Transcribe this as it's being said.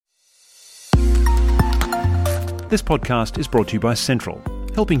This podcast is brought to you by Central,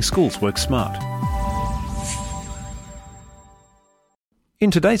 helping schools work smart. In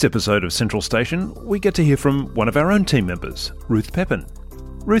today's episode of Central Station, we get to hear from one of our own team members, Ruth Pepin.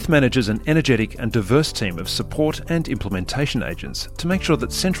 Ruth manages an energetic and diverse team of support and implementation agents to make sure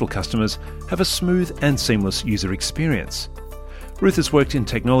that Central customers have a smooth and seamless user experience. Ruth has worked in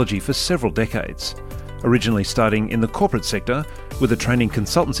technology for several decades. Originally starting in the corporate sector with a training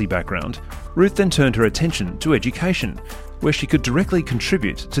consultancy background, Ruth then turned her attention to education, where she could directly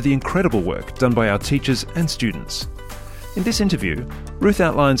contribute to the incredible work done by our teachers and students. In this interview, Ruth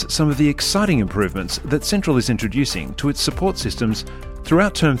outlines some of the exciting improvements that Central is introducing to its support systems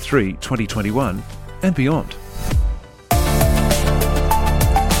throughout Term 3 2021 and beyond.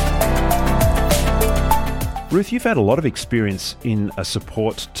 Ruth, you've had a lot of experience in a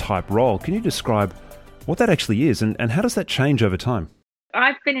support type role. Can you describe what that actually is and how does that change over time?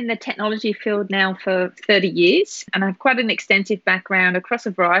 I've been in the technology field now for 30 years and I have quite an extensive background across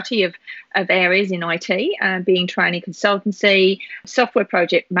a variety of areas in IT, being training consultancy, software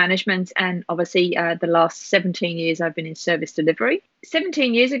project management, and obviously the last 17 years I've been in service delivery.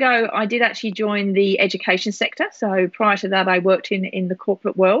 17 years ago, I did actually join the education sector. So prior to that, I worked in the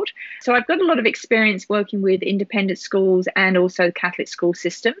corporate world. So I've got a lot of experience working with independent schools and also the Catholic school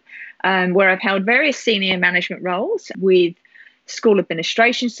system, where I've held various senior management roles with school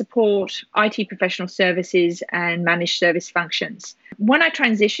administration support, IT professional services, and managed service functions. When I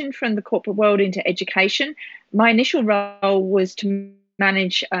transitioned from the corporate world into education, my initial role was to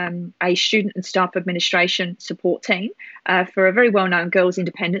manage a student and staff administration support team for a very well-known girls'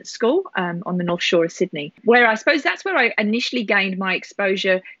 independent school on the North Shore of Sydney, where I suppose that's where I initially gained my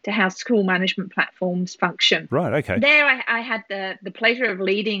exposure to how school management platforms function. Right, okay. There I had the pleasure of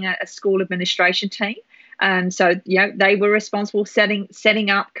leading a school administration team. So, they were responsible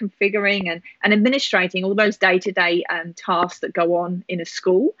setting up, configuring and administrating all those day-to-day tasks that go on in a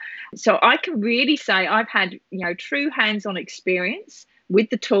school. So I can really say I've had, true hands-on experience with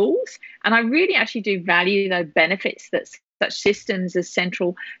the tools, and I really actually do value the benefits that such systems as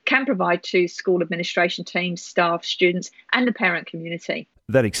Central can provide to school administration teams, staff, students, and the parent community.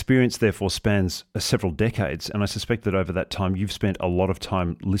 That experience therefore spans several decades, and I suspect that over that time you've spent a lot of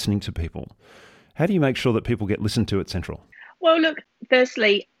time listening to people. How do you make sure that people get listened to at Central? Well, look,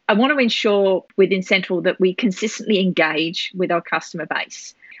 firstly, I want to ensure within Central that we consistently engage with our customer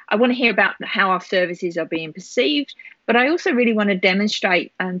base. I want to hear about how our services are being perceived, but I also really want to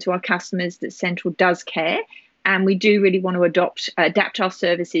demonstrate to our customers that Central does care, and we do really want to adapt our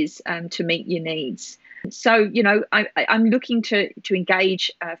services to meet your needs. So, I'm looking to engage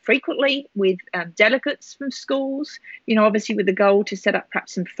frequently with delegates from schools, obviously with the goal to set up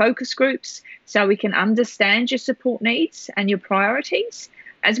perhaps some focus groups so we can understand your support needs and your priorities,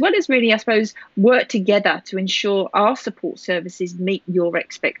 as well as really, I suppose, work together to ensure our support services meet your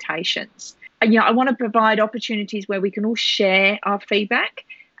expectations. And, I want to provide opportunities where we can all share our feedback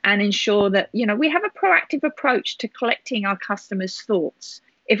and ensure that, we have a proactive approach to collecting our customers' thoughts.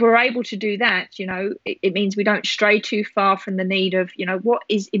 If we're able to do that, it means we don't stray too far from the need of, what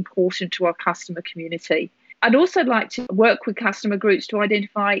is important to our customer community. I'd also like to work with customer groups to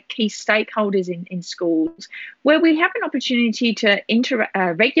identify key stakeholders in schools where we have an opportunity to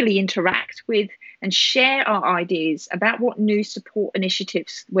regularly interact with and share our ideas about what new support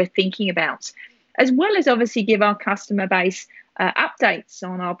initiatives we're thinking about, as well as obviously give our customer base updates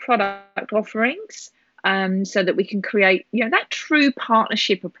on our product offerings, so that we can create, that true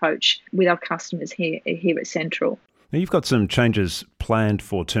partnership approach with our customers here at Central. Now, you've got some changes planned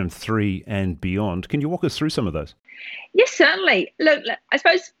for Term 3 and beyond. Can you walk us through some of those? Yes, certainly. Look, I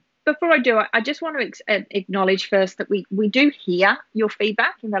suppose before I do, I just want to acknowledge first that we do hear your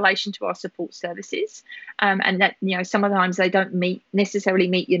feedback in relation to our support services, and that, sometimes they don't necessarily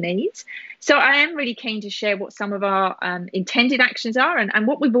meet your needs. So I am really keen to share what some of our intended actions are and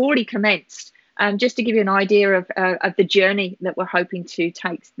what we've already commenced. Just to give you an idea of the journey that we're hoping to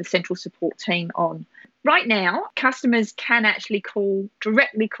take the Central support team on. Right now, customers can actually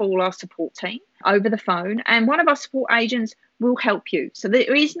directly call our support team over the phone, and one of our support agents will help you. So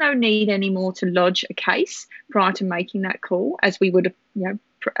there is no need anymore to lodge a case prior to making that call, as we would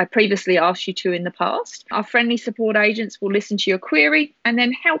have previously asked you to in the past. Our friendly support agents will listen to your query and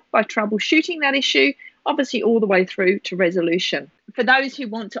then help by troubleshooting that issue, obviously all the way through to resolution. For those who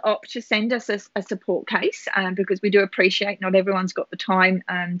want to opt to send us a support case, because we do appreciate not everyone's got the time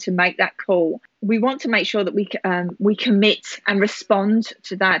to make that call, we want to make sure that we commit and respond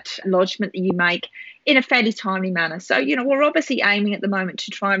to that lodgement that you make in a fairly timely manner. So, we're obviously aiming at the moment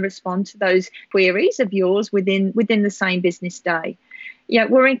to try and respond to those queries of yours within the same business day.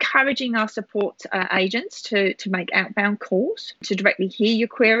 We're encouraging our support agents to make outbound calls, to directly hear your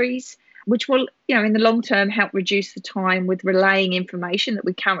queries, which will, in the long term, help reduce the time with relaying information that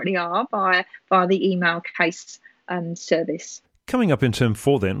we currently are via the email case service. Coming up in term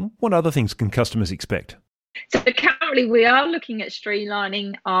 4 then, what other things can customers expect? So currently we are looking at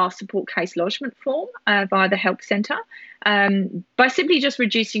streamlining our support case lodgement form via the Help Centre by simply just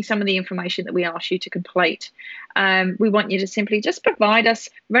reducing some of the information that we ask you to complete. We want you to simply just provide us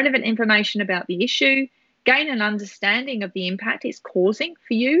relevant information about the issue, gain an understanding of the impact it's causing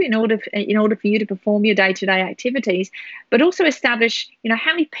for you in order for you to perform your day-to-day activities, but also establish,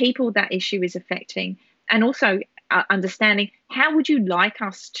 how many people that issue is affecting, and also understanding how would you like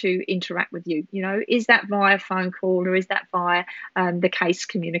us to interact with you? Is that via phone call or is that via the case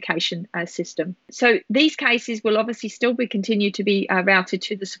communication system? So these cases will obviously still continue to be routed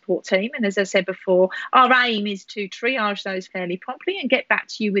to the support team. And as I said before, our aim is to triage those fairly promptly and get back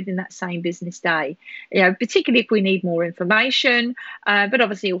to you within that same business day, particularly if we need more information, but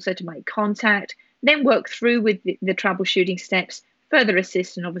obviously also to make contact, then work through with the troubleshooting steps, further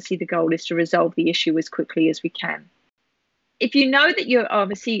assist, and obviously the goal is to resolve the issue as quickly as we can. If you know that you're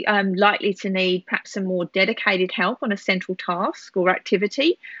obviously likely to need perhaps some more dedicated help on a central task or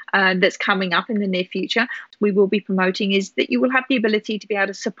activity that's coming up in the near future, we will be promoting is that you will have the ability to be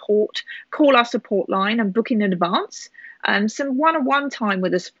able to call our support line and book in advance some one-on-one time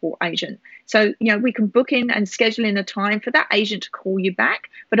with a support agent. So, we can book in and schedule in a time for that agent to call you back.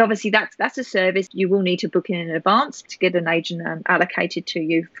 But obviously that's a service you will need to book in advance to get an agent allocated to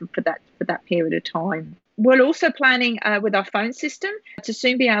you for that period of time. We're also planning with our phone system to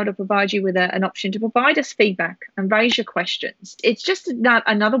soon be able to provide you with an option to provide us feedback and raise your questions. It's just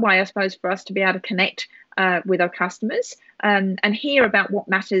another way, I suppose, for us to be able to connect with our customers and hear about what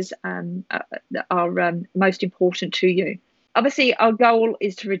matters are most important to you. Obviously, our goal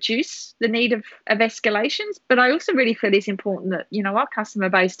is to reduce the need of escalations, but I also really feel it's important that, our customer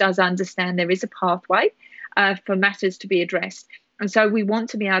base does understand there is a pathway for matters to be addressed. And so we want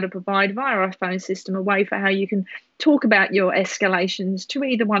to be able to provide via our phone system a way for how you can talk about your escalations to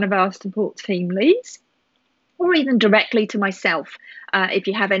either one of our support team leads or even directly to myself if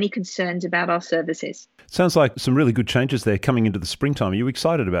you have any concerns about our services. Sounds like some really good changes there coming into the springtime. Are you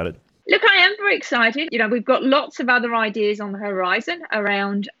excited about it? Look, I am very excited. We've got lots of other ideas on the horizon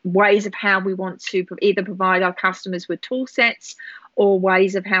around ways of how we want to either provide our customers with tool sets or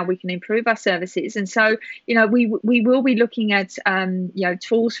ways of how we can improve our services. And so, we will be looking at,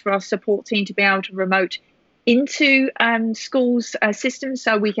 tools for our support team to be able to remote into schools' systems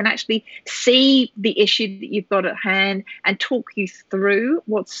so we can actually see the issue that you've got at hand and talk you through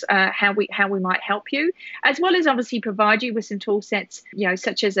how we might help you, as well as obviously provide you with some tool sets,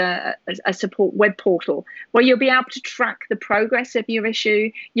 such as a support web portal where you'll be able to track the progress of your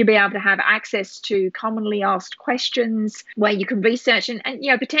issue. You'll be able to have access to commonly asked questions where you can research and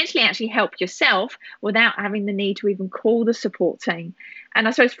potentially actually help yourself without having the need to even call the support team. And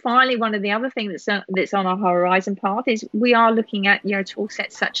I suppose finally, one of the other things that's on our horizon path is we are looking at tool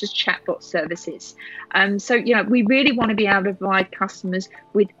sets such as chatbot services. So we really want to be able to provide customers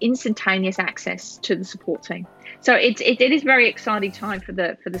with instantaneous access to the support team. So it is very exciting time for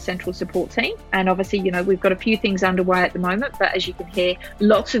the central support team, and obviously we've got a few things underway at the moment. But as you can hear,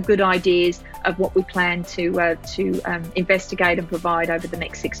 lots of good ideas of what we plan to investigate and provide over the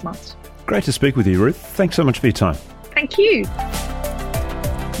next 6 months. Great to speak with you, Ruth. Thanks so much for your time. Thank you.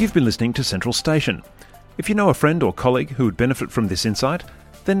 You've been listening to Central Station. If you know a friend or colleague who would benefit from this insight,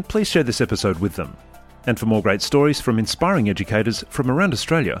 then please share this episode with them. And for more great stories from inspiring educators from around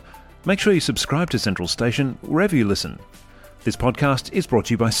Australia, make sure you subscribe to Central Station wherever you listen. This podcast is brought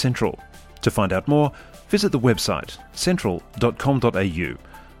to you by Central. To find out more, visit the website central.com.au.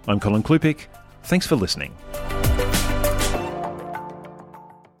 I'm Colin Klupik. Thanks for listening.